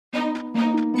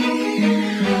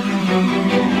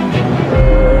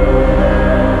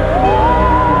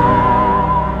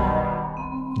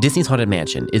Disney's Haunted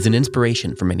Mansion is an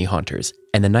inspiration for many haunters,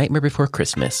 and The Nightmare Before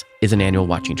Christmas is an annual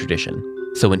watching tradition.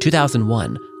 So in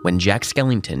 2001, when Jack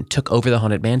Skellington took over the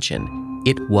Haunted Mansion,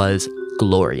 it was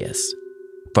glorious.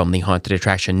 From the Haunted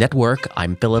Attraction Network,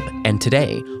 I'm Philip, and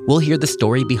today we'll hear the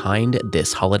story behind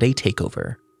this holiday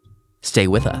takeover. Stay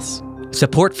with us.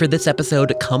 Support for this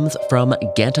episode comes from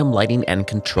Gantom Lighting and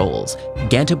Controls.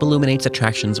 Gantom illuminates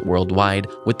attractions worldwide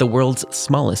with the world's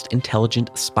smallest intelligent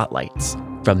spotlights.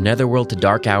 From Netherworld to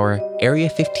Dark Hour, Area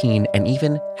 15, and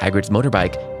even Hagrid's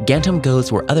motorbike, Gantom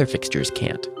goes where other fixtures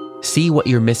can't. See what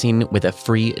you're missing with a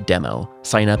free demo.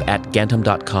 Sign up at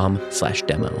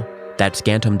gantom.com/demo. That's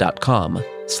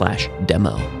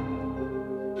gantom.com/demo.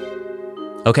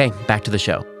 Okay, back to the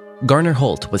show. Garner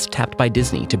Holt was tapped by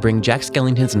Disney to bring Jack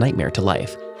Skellington's nightmare to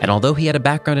life, and although he had a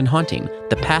background in haunting,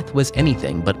 the path was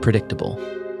anything but predictable.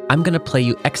 I'm going to play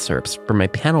you excerpts from my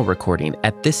panel recording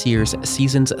at this year's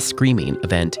Seasons Screaming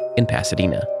event in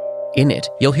Pasadena. In it,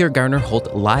 you'll hear Garner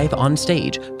Holt live on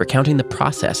stage recounting the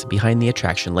process behind the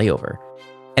attraction layover.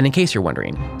 And in case you're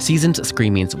wondering, Seasons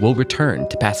Screamings will return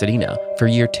to Pasadena for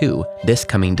year 2 this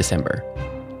coming December.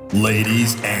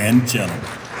 Ladies and gentlemen,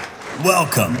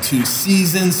 welcome to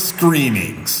Seasons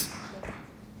Screamings.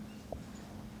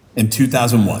 In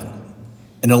 2001,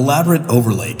 an elaborate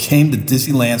overlay came to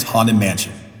Disneyland's Haunted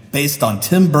Mansion based on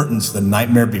Tim Burton's The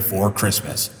Nightmare Before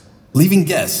Christmas, leaving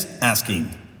guests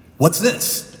asking, "What's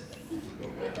this?"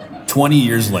 20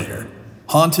 years later,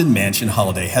 Haunted Mansion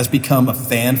Holiday has become a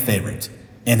fan favorite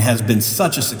and has been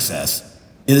such a success,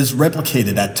 it is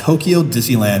replicated at Tokyo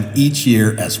Disneyland each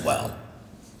year as well.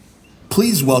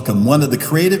 Please welcome one of the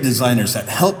creative designers that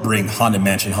helped bring Haunted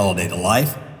Mansion Holiday to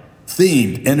life,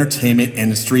 themed entertainment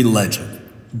industry legend,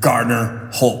 Garner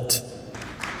Holt.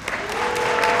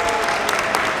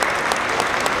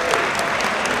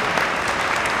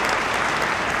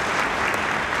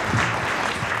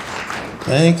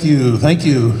 Thank you.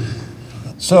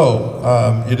 So,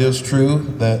 it is true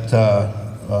that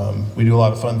we do a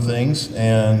lot of fun things,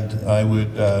 and I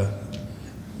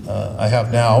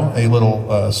have now a little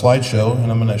slideshow,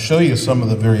 and I'm going to show you some of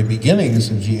the very beginnings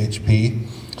of GHP.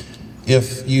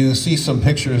 If you see some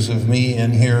pictures of me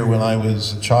in here when I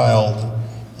was a child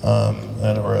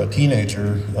or a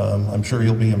teenager, I'm sure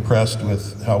you'll be impressed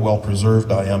with how well preserved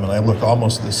I am, and I look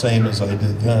almost the same as I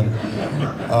did then.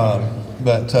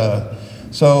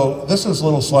 So this is a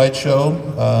little slideshow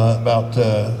about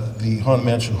the Haunted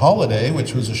Mansion Holiday,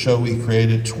 which was a show we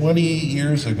created 20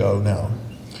 years ago now.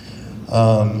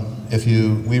 I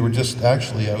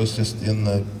was just in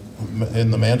the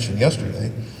mansion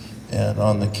yesterday, and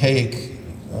on the cake,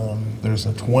 there's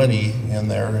a 20 in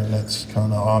there, and that's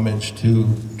kind of homage to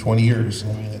 20 years.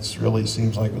 I mean, it really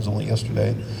seems like it was only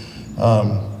yesterday.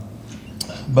 So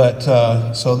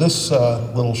this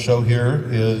little show here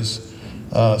is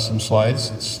some slides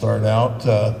that start out.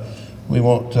 We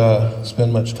won't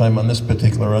spend much time on this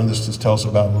particular one. This just tells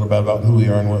about who we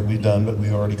are and what we've done, but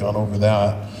we've already gone over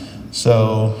that.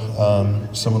 So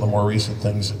some of the more recent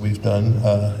things that we've done.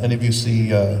 Any of you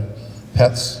see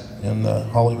Pets in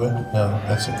Hollywood? No,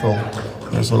 that's a cool.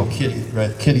 There's a little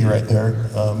kitty right there.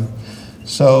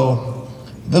 So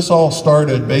this all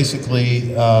started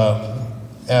basically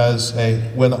as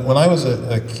when I was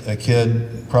a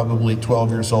kid, probably 12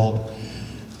 years old.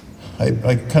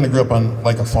 I kind of grew up on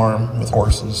like a farm with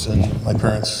horses, and my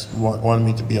parents wanted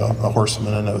me to be a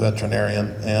horseman and a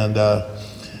veterinarian. And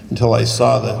until I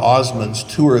saw the Osmonds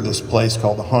tour this place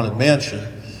called the Haunted Mansion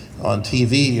on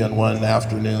TV on one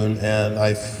afternoon, and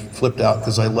I flipped out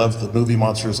because I loved the movie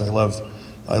monsters. I loved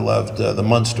the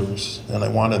Munsters, and I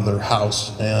wanted their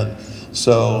house. And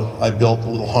so I built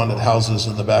little haunted houses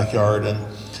in the backyard. And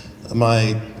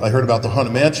I heard about the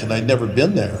Haunted Mansion. I'd never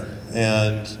been there.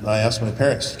 And I asked my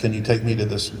parents, can you take me to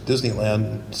this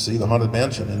Disneyland to see the Haunted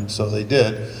Mansion? And so they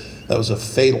did. That was a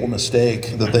fatal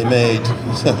mistake that they made.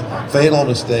 Fatal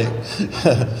mistake.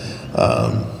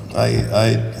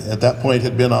 I, at that point,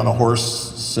 had been on a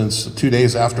horse since 2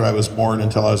 days after I was born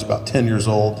until I was about 10 years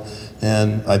old.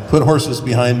 And I put horses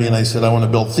behind me, and I said, I want to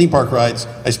build theme park rides.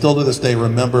 I still to this day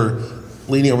remember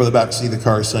leaning over the back seat of the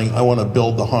car saying, I want to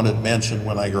build the Haunted Mansion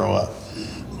when I grow up.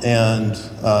 And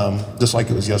just like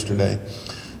it was yesterday.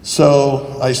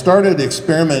 So I started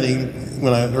experimenting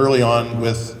early on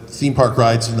with theme park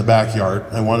rides in the backyard.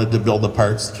 I wanted to build the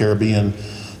Pirates of the Caribbean.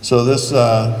 So this,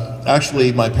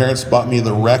 actually my parents bought me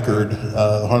the record,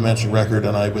 the Haunted Mansion record,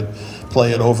 and I would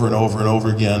play it over and over and over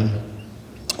again.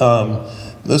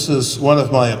 This is one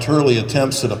of my early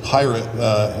attempts at a pirate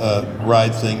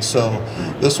ride thing. So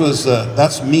this was,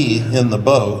 that's me in the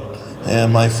boat.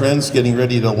 and my friend's getting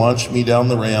ready to launch me down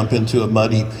the ramp into a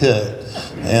muddy pit.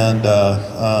 And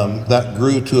that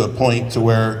grew to a point to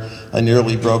where I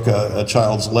nearly broke a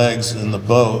child's legs in the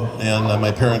boat, and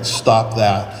my parents stopped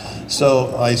that.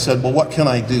 So I said, well, what can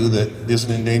I do that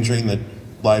isn't endangering the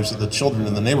lives of the children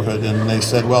in the neighborhood? And they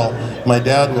said, well, my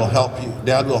dad will help you.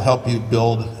 Dad will help you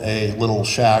build a little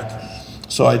shack.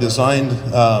 So I designed,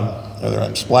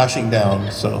 I'm splashing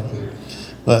down, so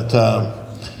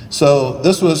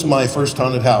this was my first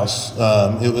haunted house.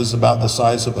 It was about the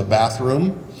size of a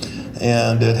bathroom,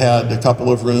 and it had a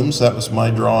couple of rooms. That was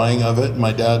my drawing of it.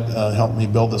 My dad helped me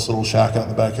build this little shack out in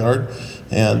the backyard,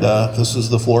 and this is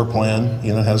the floor plan.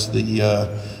 You know, it has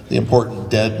the important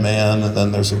dead man, and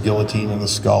then there's a guillotine in the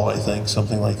skull, I think,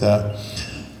 something like that.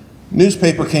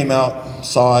 Newspaper came out,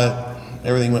 saw it,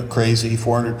 everything went crazy.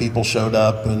 400 people showed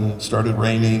up, and it started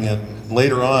raining, and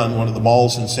later on, one of the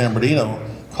malls in San Bernardino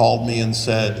called me and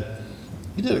said,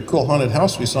 you did a cool haunted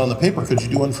house we saw in the paper, could you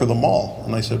do one for the mall?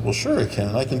 And I said, well, sure I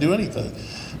can do anything.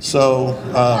 So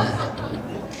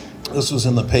this was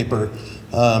in the paper.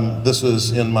 This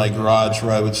was in my garage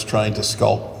where I was trying to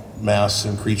sculpt masks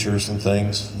and creatures and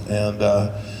things. And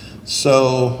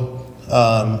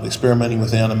experimenting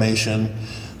with animation.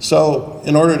 So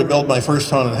in order to build my first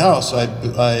haunted house,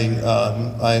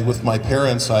 I with my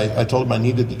parents, I told them I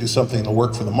needed to do something to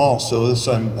work for the mall. So this,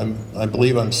 I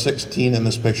believe I'm 16 in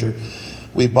this picture.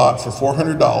 We bought for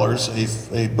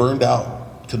 $400 a burned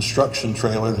out construction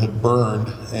trailer that had burned,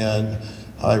 and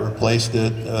I replaced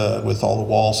it with all the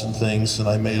walls and things, and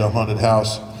I made a haunted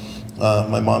house.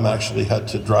 My mom actually had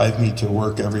to drive me to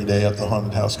work every day at the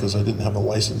haunted house because I didn't have a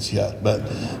license yet. But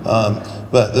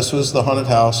this was the haunted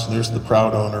house. There's the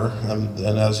proud owner, and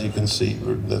as you can see, I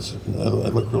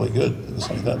look really good. Just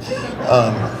like that.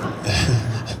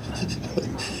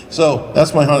 So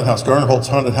that's my haunted house, Garner Holt's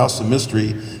Haunted House of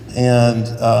Mystery, and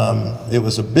it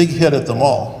was a big hit at the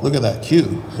mall. Look at that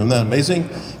queue. Isn't that amazing?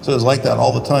 So it was like that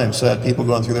all the time. So I had people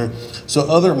going through there. So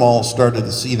other malls started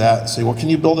to see that and say, well, can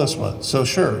you build us one? So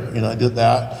sure, I did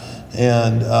that.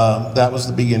 And that was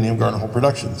the beginning of Garner Holt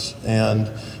Productions. And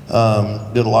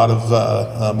did a lot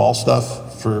of mall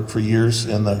stuff for years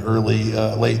in the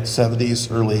late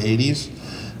 70s, early 80s.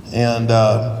 And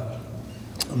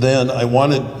then I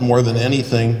wanted more than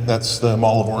anything, that's the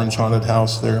Mall of Orange Haunted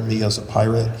House there, me as a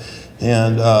pirate.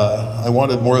 And I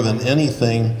wanted more than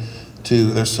anything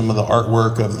there's some of the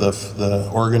artwork of the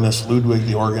organist, Ludwig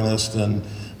the organist, and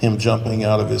him jumping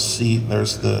out of his seat.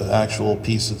 There's the actual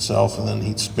piece itself, and then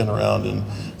he'd spin around and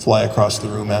fly across the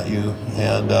room at you.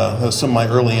 And that was some of my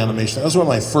early animation. That was one of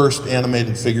my first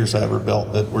animated figures I ever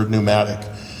built that were pneumatic.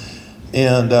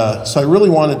 And so I really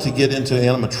wanted to get into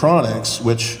animatronics,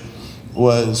 which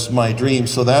was my dream.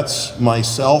 So that's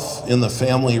myself in the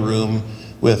family room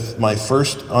with my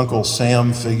first Uncle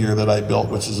Sam figure that I built,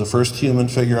 which is the first human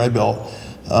figure I built.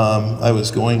 I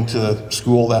was going to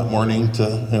school that morning.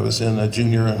 I was in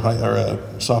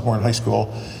a sophomore in high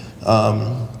school.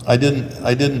 I didn't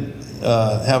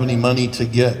have any money to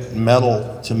get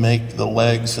metal to make the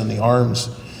legs and the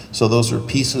arms. So those are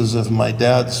pieces of my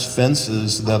dad's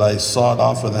fences that I sawed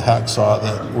off with a hacksaw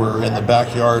that were in the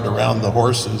backyard around the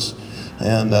horses.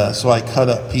 And so I cut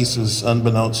up pieces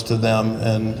unbeknownst to them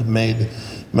and made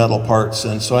metal parts.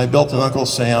 And so I built an Uncle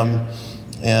Sam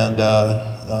and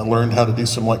learned how to do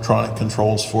some electronic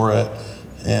controls for it.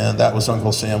 And that was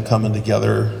Uncle Sam coming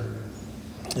together.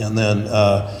 And then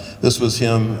this was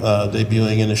him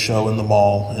debuting in a show in the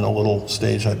mall in a little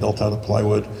stage I built out of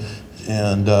plywood.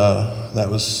 And that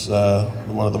was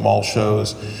one of the mall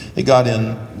shows. It got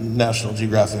in National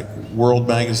Geographic World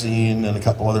magazine and a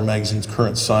couple other magazines,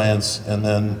 Current Science, and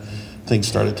then things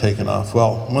started taking off.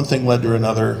 Well, one thing led to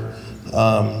another.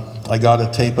 I got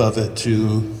a tape of it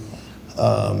to,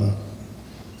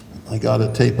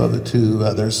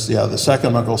 there's the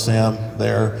second Uncle Sam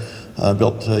there,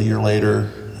 built a year later,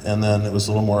 and then it was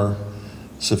a little more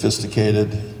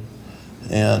sophisticated.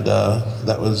 And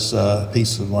that was a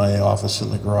piece of my office in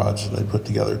the garage that I put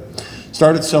together.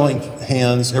 Started selling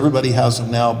hands. Everybody has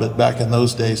them now, but back in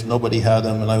those days, nobody had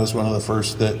them, and I was one of the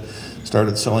first that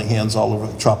started selling hands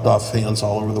chopped off hands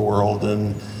all over the world,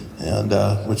 and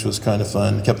which was kind of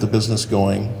fun. Kept the business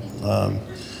going.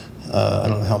 I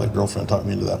don't know how that girlfriend talked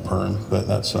me into that perm, but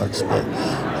that sucks. But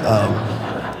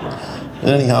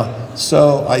anyhow,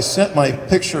 so I sent my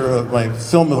picture of my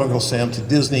film of Uncle Sam to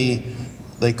Disney.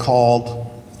 They called.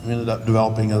 We ended up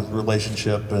developing a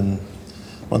relationship, and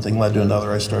one thing led to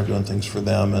another. I started doing things for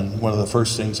them, and one of the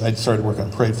first things, I started working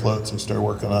on parade floats. I started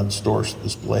working on store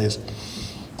displays.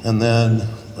 And then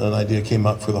an idea came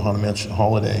up for the Haunted Mansion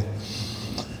Holiday,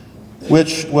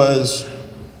 which was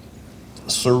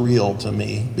surreal to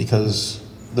me, because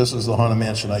this is the Haunted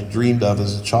Mansion I dreamed of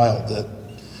as a child, that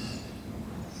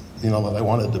I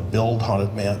wanted to build the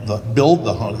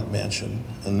Haunted Mansion.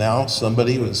 And now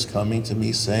somebody was coming to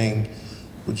me saying,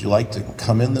 would you like to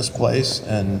come in this place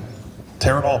and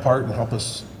tear it all apart and help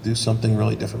us do something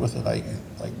really different with it?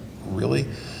 Really?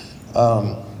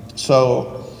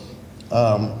 So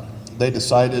they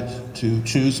decided to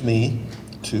choose me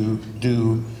to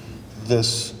do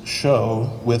this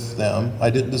show with them.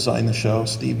 I didn't design the show.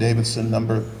 Steve Davidson,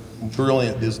 number of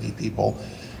brilliant Disney people.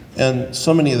 And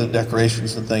so many of the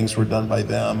decorations and things were done by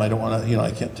them. I don't want to,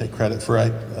 I can't take credit for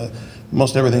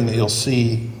most everything that you'll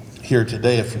see here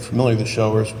today, if you're familiar with the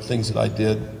show, or things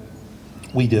that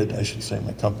we did, I should say,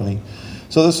 my company.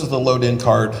 So this is the load-in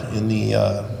card in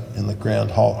the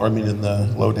Grand Hall, in the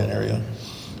load-in area.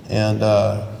 And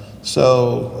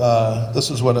so this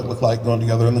is what it looked like going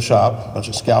together in the shop, a bunch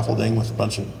of scaffolding with a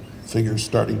bunch of figures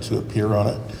starting to appear on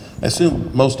it. I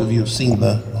assume most of you have seen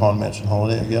the Haunted Mansion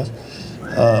Holiday, I guess.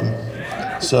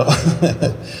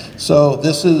 So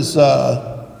this is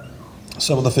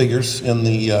some of the figures in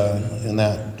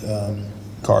that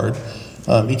card.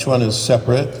 Each one is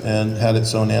separate and had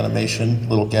its own animation,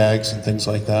 little gags and things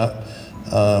like that.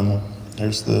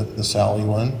 There's the Sally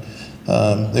one.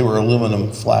 They were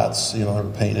aluminum flats, they were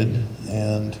painted,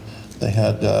 and they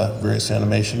had various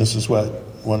animation. This is what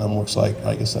one of them looks like.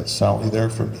 I guess that's Sally there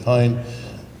from behind.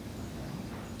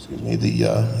 Excuse me, the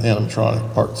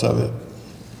animatronic parts of it.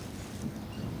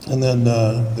 And then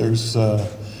there's the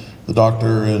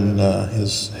doctor, and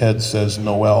his head says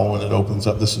Noel when it opens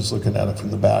up. This is looking at it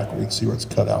from the back. We can see where it's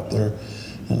cut out there,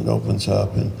 and it opens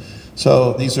up. And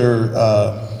so these are,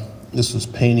 this is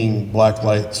painting black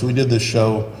light. So we did this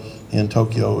show in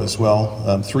Tokyo as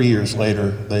well. 3 years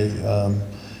later,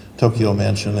 Tokyo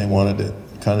Mansion, they wanted it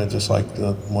kind of just like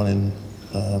the one in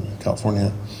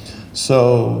California.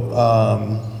 So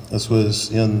this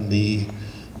was in the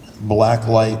black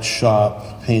light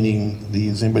shop painting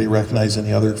these. Anybody recognize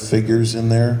any other figures in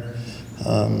there?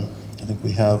 I think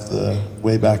we have the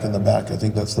way back in the back. I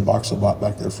think that's the Boxobot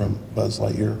back there from Buzz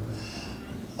Lightyear.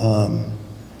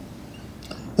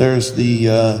 There's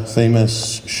the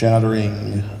famous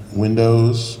shattering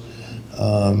windows.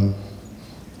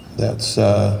 That's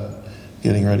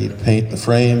getting ready to paint the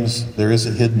frames. There is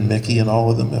a hidden Mickey in all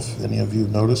of them, if any of you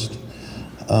noticed.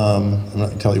 I'm not going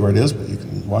to tell you where it is, but you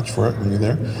can watch for it when you're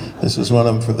there. This is one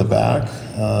of them for the back.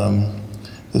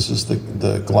 This is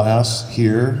the glass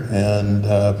here, and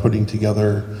putting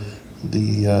together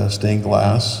the stained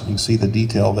glass. You can see the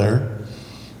detail there.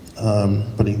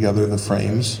 Putting together the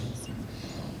frames.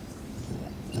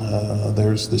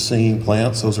 There's the singing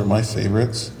plants. Those are my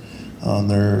favorites on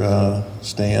their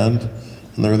stand.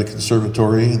 And they're in the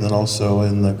conservatory, and then also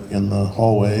in the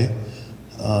hallway.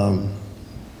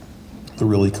 They're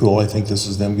really cool. I think this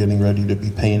is them getting ready to be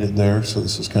painted there. So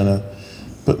this is kind of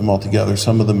putting them all together.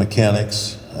 Some of the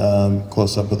mechanics,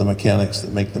 close up of the mechanics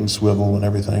that make them swivel and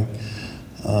everything.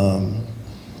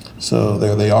 So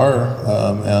there they are,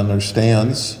 and their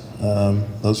stands.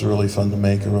 Those are really fun to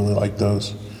make. I really like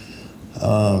those.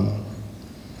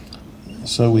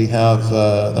 So we have,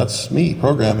 that's me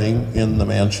programming in the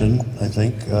mansion, I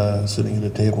think, sitting at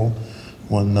a table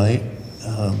one night,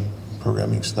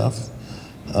 programming stuff.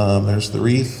 There's the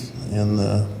wreath in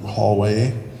the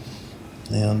hallway,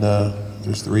 and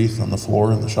there's the wreath on the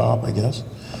floor in the shop, I guess.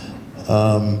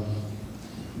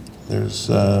 There's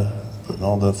putting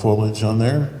all the foliage on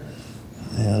there,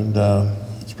 and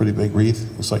it's a pretty big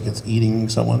wreath. Looks like it's eating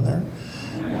someone there.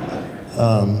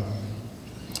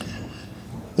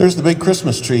 There's the big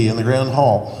Christmas tree in the Grand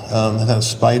Hall. It has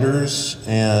spiders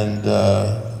and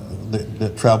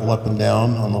that travel up and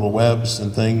down on little webs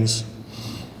and things.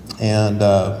 And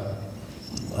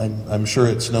I'm sure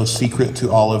it's no secret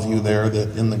to all of you there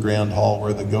that in the Grand Hall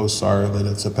where the ghosts are, that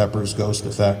it's a Pepper's Ghost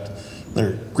effect. There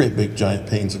are great big giant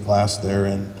panes of glass there,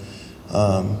 and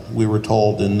we were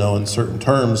told in no uncertain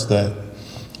terms that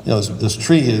this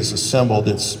tree is assembled.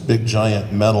 It's big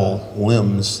giant metal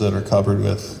limbs that are covered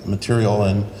with material,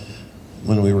 and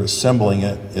when we were assembling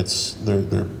it,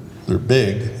 they're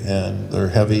big and they're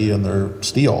heavy and they're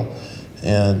steel,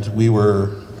 and we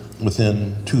were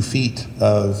within 2 feet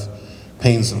of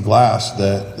panes of glass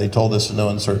that they told us in no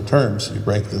uncertain terms, you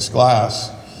break this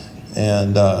glass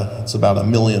and it's about $1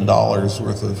 million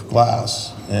worth of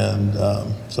glass, and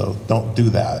so don't do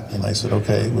that. And I said,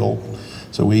 okay,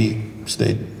 so we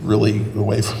stayed really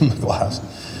away from the glass,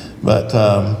 but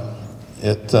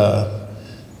it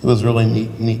was a really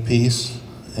neat piece,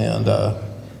 and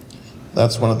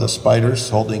that's one of the spiders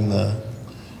holding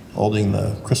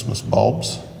the Christmas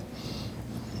bulbs.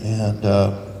 And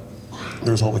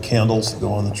There's all the candles that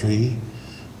go on the tree.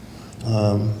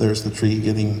 There's the tree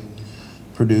getting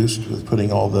produced with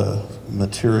putting all the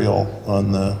material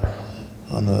on the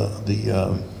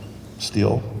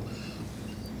steel.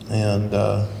 And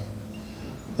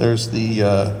there's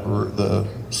the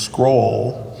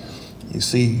scroll. You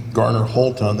see Garner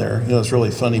Holt on there. It's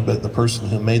really funny, but the person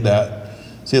who made that,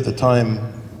 see, at the time,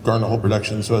 Garner Holt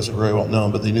Productions wasn't very well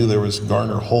known, but they knew there was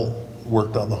Garner Holt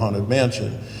worked on the Haunted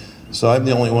Mansion. So I'm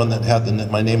the only one that had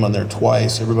my name on there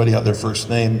twice. Everybody had their first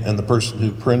name, and the person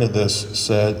who printed this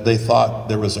said they thought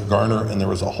there was a Garner and there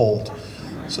was a Holt.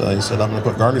 So he said, I'm going to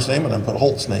put Garner's name and I'm going to put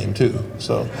Holt's name too.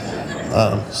 So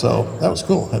that was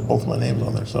cool. I had both my names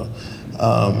on there. So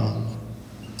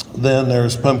then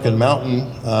there's Pumpkin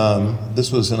Mountain.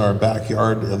 This was in our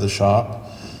backyard of the shop,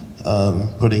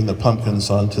 putting the pumpkins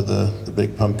onto the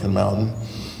big Pumpkin Mountain.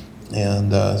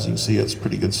 And as you can see, it's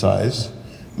pretty good size.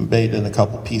 Made in a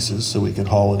couple pieces so we could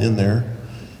haul it in there.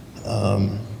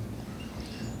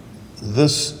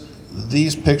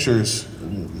 These pictures,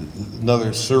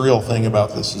 another surreal thing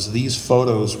about this is these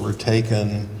photos were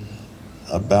taken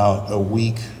about a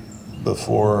week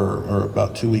before, or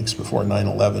about 2 weeks before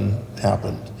 9/11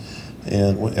 happened.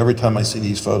 And every time I see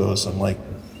these photos, I'm like,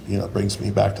 it brings me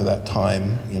back to that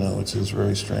time, which is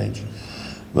very strange.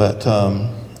 But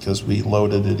because we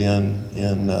loaded it in the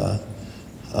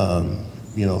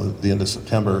end of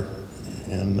September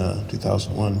in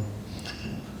 2001.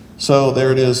 So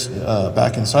there it is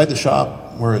back inside the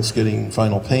shop where it's getting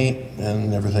final paint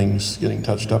and everything's getting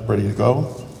touched up, ready to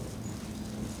go.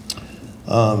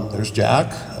 There's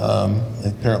Jack,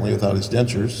 apparently without his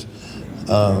dentures.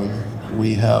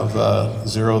 We have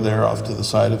Zero there off to the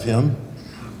side of him.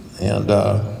 And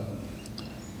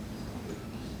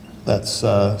that's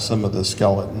some of the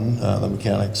skeleton, the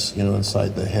mechanics,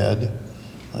 inside the head,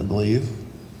 I believe.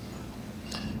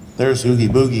 There's Oogie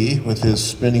Boogie with his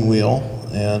spinning wheel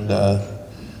and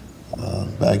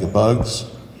bag of bugs.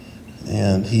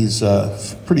 And he's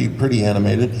pretty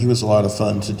animated. He was a lot of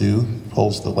fun to do.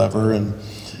 Pulls the lever, and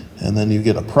then you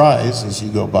get a prize as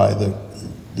you go by the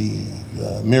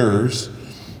mirrors,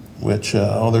 which,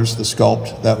 there's the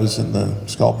sculpt. That was in the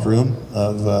sculpt room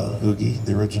of Oogie,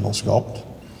 the original sculpt.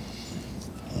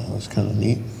 That was kind of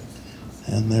neat.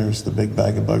 And there's the big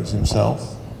bag of bugs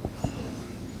himself.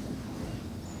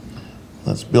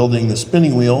 That's building the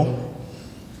spinning wheel.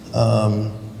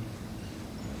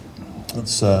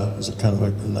 It's a kind of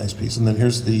a nice piece. And then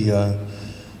here's the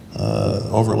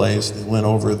overlays that went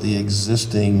over the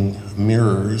existing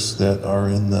mirrors that are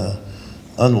in the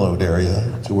unload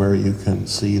area to where you can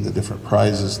see the different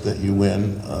prizes that you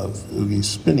win of Oogie's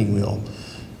spinning wheel.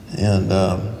 And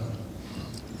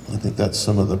I think that's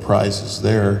some of the prizes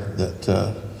there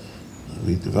that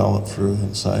we developed through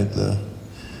inside the.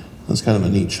 That's kind of a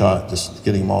neat shot, just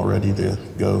getting them all ready to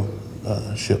go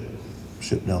ship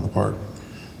down the park.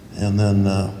 And then,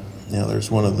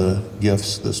 there's one of the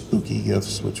gifts, the spooky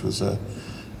gifts, which was a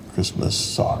Christmas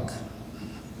sock.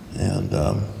 And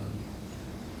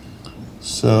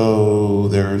so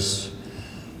there's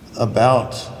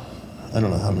about, I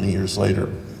don't know how many years later,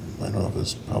 I don't know if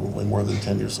it's probably more than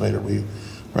 10 years later, we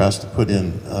were asked to put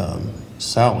in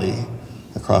Sally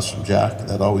across from Jack.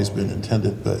 That'd always been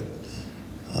intended, but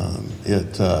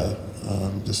it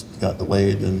just got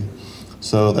delayed, and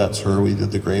so that's her. We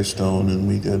did the gravestone, and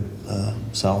we did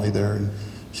Sally there, and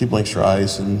she blinks her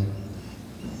eyes, and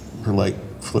her leg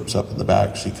flips up in the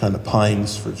back. She kind of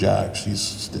pines for Jack.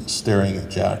 She's staring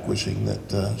at Jack, wishing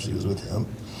that she was with him.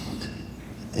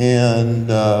 And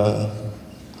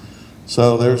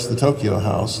so there's the Tokyo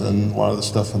house, and a lot of the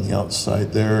stuff on the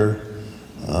outside there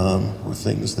were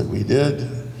things that we did,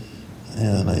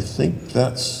 and I think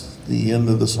that's the end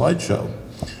of the slideshow.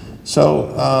 So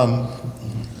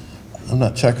I'm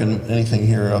not checking anything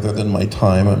here other than my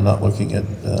time. I'm not looking at,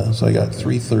 so I got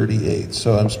 3:38,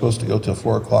 so I'm supposed to go till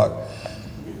 4 o'clock.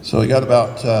 So I got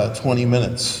about 20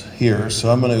 minutes here, so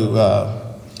I'm going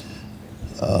to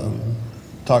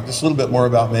talk just a little bit more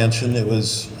about Mansion. It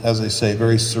was, as I say,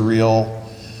 very surreal,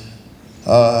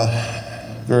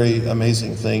 very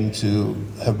amazing thing to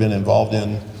have been involved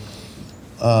in.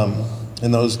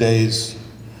 In those days,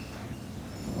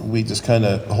 we just kind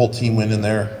of, the whole team went in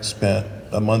there, spent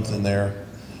a month in there,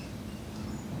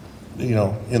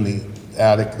 in the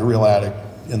attic, the real attic,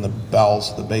 in the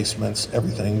bowels of the basements,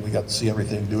 everything. We got to see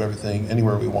everything, do everything,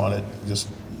 anywhere we wanted, just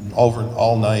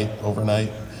all night,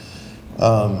 overnight.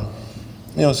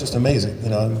 It's just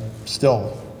amazing. I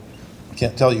still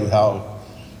can't tell you how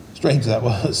strange that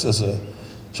was as a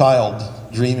child,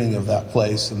 dreaming of that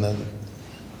place and then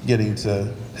getting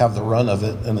to have the run of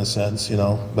it in a sense,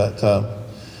 but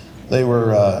they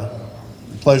were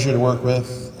pleasure to work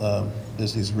with.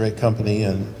 Disney's a great company,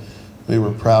 and we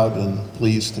were proud and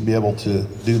pleased to be able to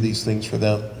do these things for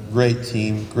them. Great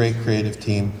team, great creative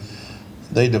team.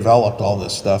 They developed all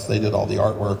this stuff. They did all the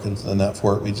artwork and that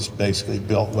for it. We just basically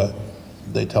built what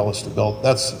they tell us to build.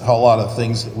 That's how a lot of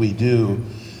things that we do.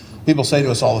 People say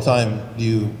to us all the time, do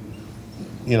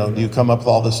you come up with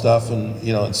all this stuff? And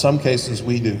in some cases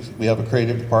we do. We have a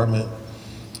creative department.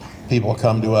 People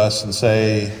come to us and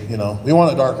say, we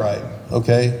want a dark ride.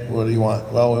 Okay, what do you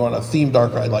want? Well, we want a themed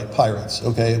dark ride like Pirates.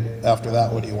 Okay, after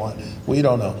that, what do you want? We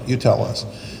don't know. You tell us.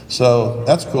 So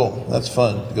that's cool. That's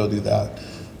fun to go do that.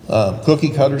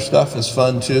 Cookie cutter stuff is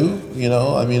fun too.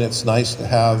 It's nice to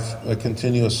have a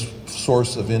continuous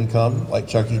source of income like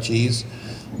Chuck E. Cheese.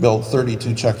 Built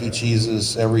 32 Chuck E.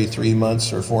 Cheeses every 3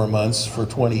 months or 4 months for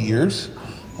 20 years.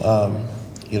 I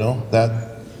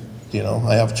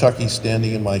have Chucky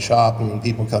standing in my shop, and when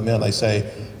people come in, I say,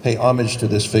 pay homage to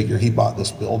this figure. He bought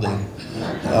this building.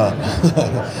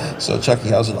 So Chucky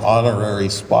has an honorary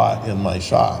spot in my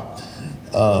shop.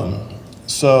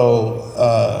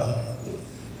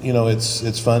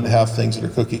 It's fun to have things that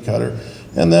are cookie cutter.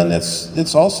 And then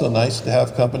it's also nice to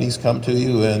have companies come to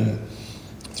you and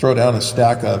throw down a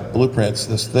stack of blueprints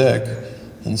this thick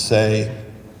and say,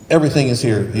 everything is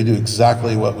here. You do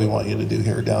exactly what we want you to do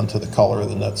here, down to the color of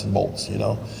the nuts and bolts,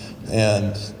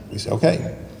 And we say,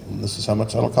 okay, this is how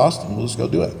much that'll cost, and we'll just go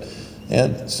do it.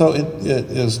 And so it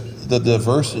is, the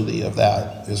diversity of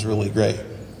that is really great.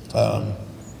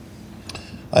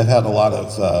 I've had a lot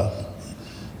of,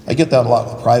 I get that a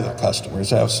lot with private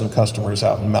customers. I have some customers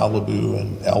out in Malibu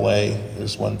and LA.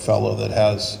 There's one fellow that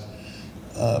has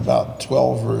about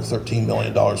 $12 or $13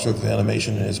 million worth of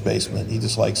animation in his basement. He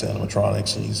just likes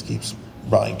animatronics, and he just keeps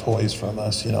buying toys from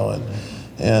us,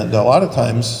 And a lot of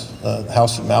times,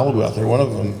 house in Malibu out there, one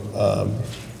of them,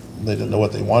 they didn't know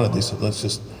what they wanted. They said,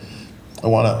 I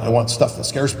want stuff that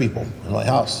scares people in my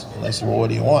house. And I said, well, what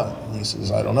do you want? And he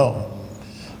says, I don't know.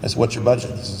 I said, what's your budget?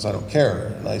 He says, I don't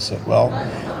care. And I said, well,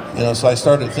 so I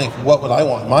started to think, what would I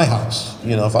want in my house?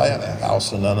 If I had a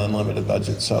house and an unlimited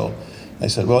budget. So I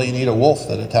said, well, you need a wolf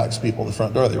that attacks people at the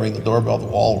front door. They ring the doorbell, the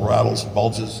wall rattles,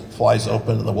 bulges, flies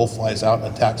open, and the wolf flies out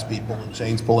and attacks people, and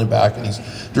Shane's pulling back, and he's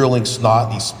drilling snot,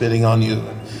 and he's spitting on you.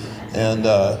 And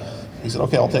he said,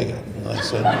 okay, I'll take it. And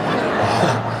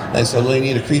I said, well, you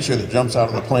need a creature that jumps out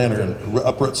of the planter and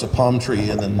uproots a palm tree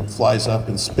and then flies up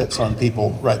and spits on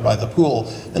people right by the pool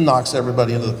and knocks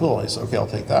everybody into the pool. And I said, okay, I'll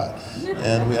take that.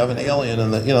 And we have an alien,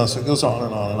 and so it goes on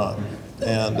and on and on.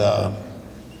 And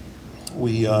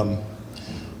we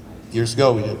years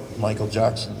ago, we did Michael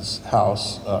Jackson's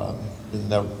house, a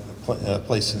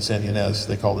place in San Ynez.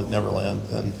 They called it Neverland,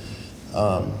 and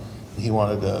he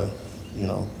wanted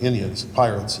Indians,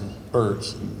 pirates, and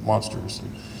birds, and monsters.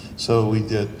 And so we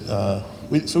did.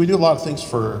 We do a lot of things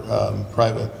for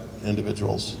private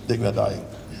individuals, Dignidai,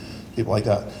 people like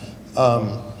that.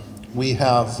 We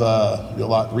have do a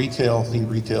lot retail, themed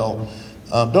retail.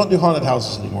 Don't do haunted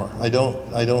houses anymore. I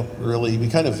don't really. We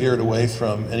kind of veered away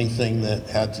from anything that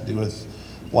had to do with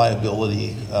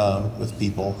liability with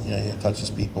people. It touches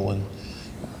people, and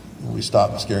we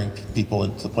stopped scaring people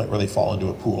to the point where they fall into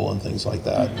a pool and things like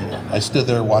that. I stood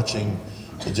there watching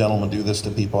a gentleman do this to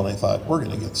people, and I thought, we're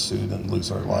going to get sued and lose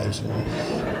our lives.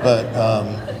 But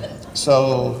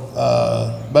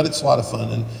it's a lot of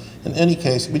fun. And in any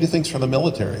case, we do things for the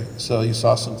military. So you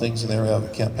saw some things in there. We have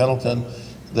at Camp Pendleton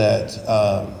that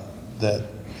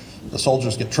the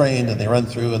soldiers get trained, and they run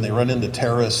through, and they run into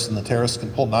terrorists, and the terrorists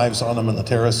can pull knives on them, and the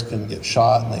terrorists can get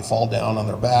shot, and they fall down on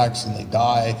their backs, and they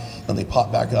die, and they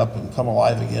pop back up and come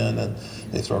alive again, and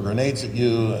they throw grenades at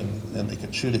you, and they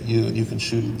can shoot at you, and you can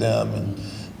shoot at them, and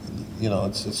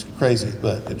it's crazy,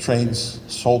 but it trains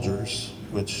soldiers,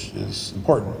 which is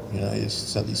important. You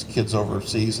send these kids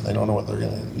overseas, and they don't know what they're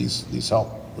going to need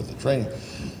help with the training.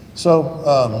 So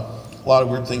a lot of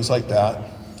weird things like that.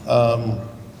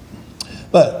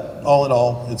 But all in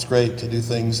all, it's great to do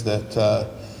things that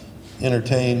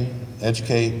entertain,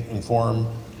 educate, inform,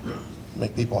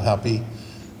 make people happy.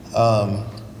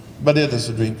 But it is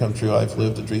a dream come true. I've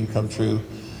lived a dream come true.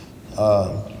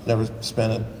 Never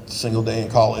spent a single day in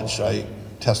college. I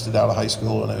tested out of high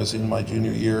school when I was in my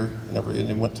junior year. Never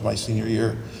even went to my senior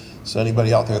year. So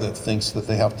anybody out there that thinks that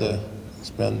they have to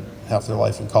spend half their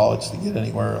life in college to get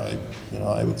anywhere,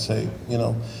 I would say,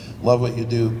 love what you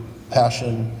do,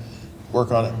 passion,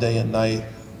 work on it day and night,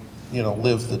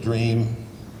 live the dream,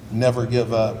 never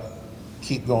give up,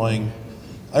 keep going.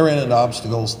 I ran into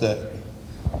obstacles that,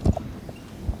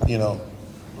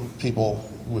 people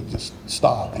would just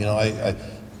stop.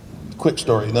 Quick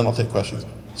story, and then I'll take questions.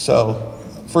 So,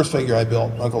 first figure I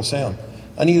built, Uncle Sam,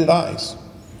 I needed eyes.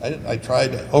 I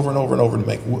tried over and over and over to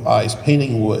make eyes,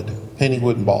 painting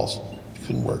wooden balls.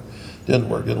 Couldn't work. Didn't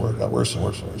work. Got worse and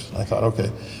worse and worse. And I thought,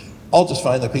 okay, I'll just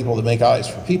find the people that make eyes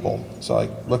for people. So I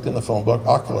looked in the phone book,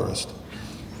 ocularist.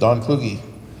 Don Kluge,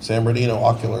 San Bernardino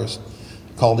ocularist.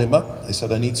 Called him up. I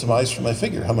said, I need some eyes for my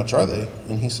figure. How much are they?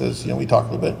 And he says, we talked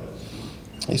a little bit.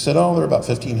 He said, they're about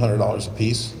 $1,500 a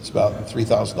piece. It's about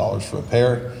 $3,000 for a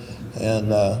pair.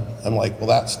 And I'm like, well,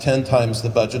 that's 10 times the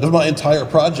budget of my entire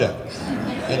project.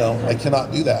 I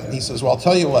cannot do that. And he says, well, I'll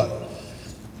tell you what.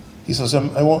 He says,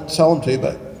 I won't sell them to you,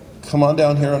 but come on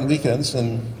down here on weekends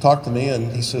and talk to me.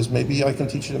 And he says, maybe I can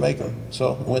teach you to make them.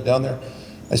 So I went down there.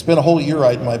 I spent a whole year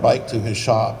riding my bike to his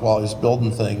shop while he was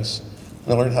building things.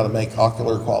 And I learned how to make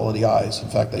ocular quality eyes. In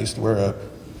fact, I used to wear a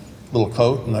little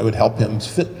coat and I would help him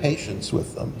fit patients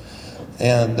with them.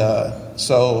 And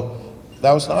so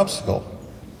that was an obstacle.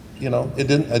 I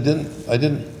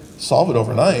didn't solve it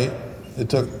overnight. It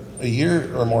took a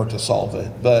year or more to solve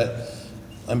it, but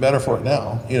I'm better for it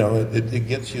now. It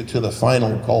gets you to the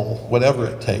final goal, whatever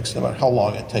it takes, no matter how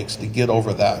long it takes to get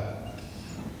over that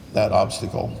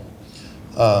obstacle.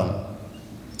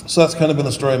 So that's kind of been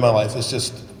the story of my life. It's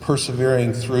just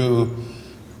persevering through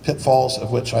pitfalls,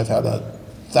 of which I've had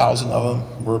 1,000 of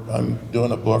them. I'm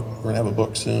doing a book. We're gonna have a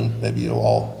book soon. Maybe you'll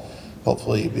all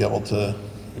hopefully be able to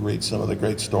read some of the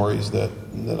great stories that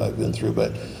I've been through.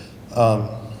 But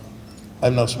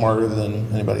I'm no smarter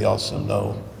than anybody else. I'm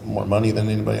no more money than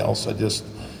anybody else. I just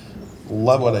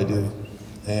love what I do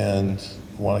and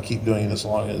want to keep doing it as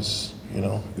long as,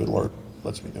 good Lord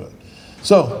lets me do it.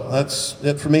 So that's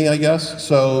it for me, I guess.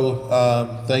 So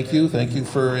thank you. Thank you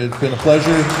for, it's been a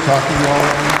pleasure talking to you all.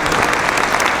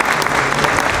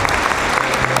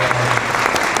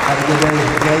 Have a good day.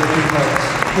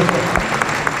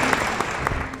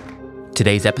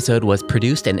 Today's episode was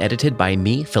produced and edited by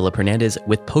me, Philip Hernandez,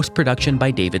 with post-production by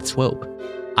David Swope.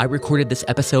 I recorded this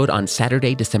episode on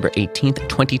Saturday, December 18th,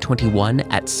 2021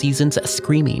 at Seasons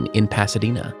Screaming in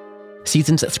Pasadena.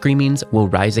 Seasons Screamings will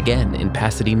rise again in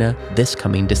Pasadena this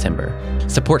coming December.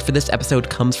 Support for this episode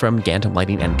comes from Gantom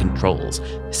Lighting and Controls.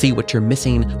 See what you're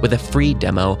missing with a free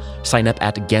demo. Sign up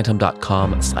at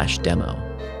gantom.com/demo.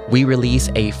 We release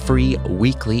a free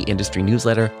weekly industry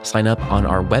newsletter. Sign up on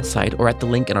our website or at the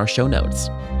link in our show notes.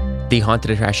 The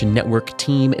Haunted Attraction Network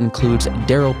team includes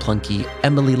Daryl Plunkey,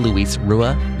 Emily Louise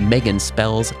Rua, Megan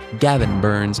Spells, Gavin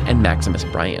Burns, and Maximus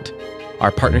Bryant.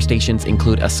 Our partner stations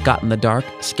include A Scott in the Dark,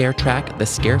 Scare Track, The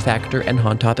Scare Factor, and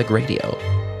Haunt Topic Radio.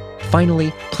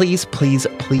 Finally, please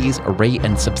rate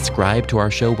and subscribe to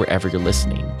our show wherever you're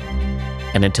listening.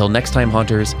 And until next time,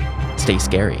 Haunters, stay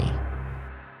scary.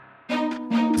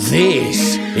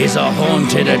 This is a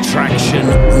Haunted Attraction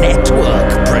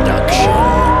Network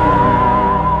production.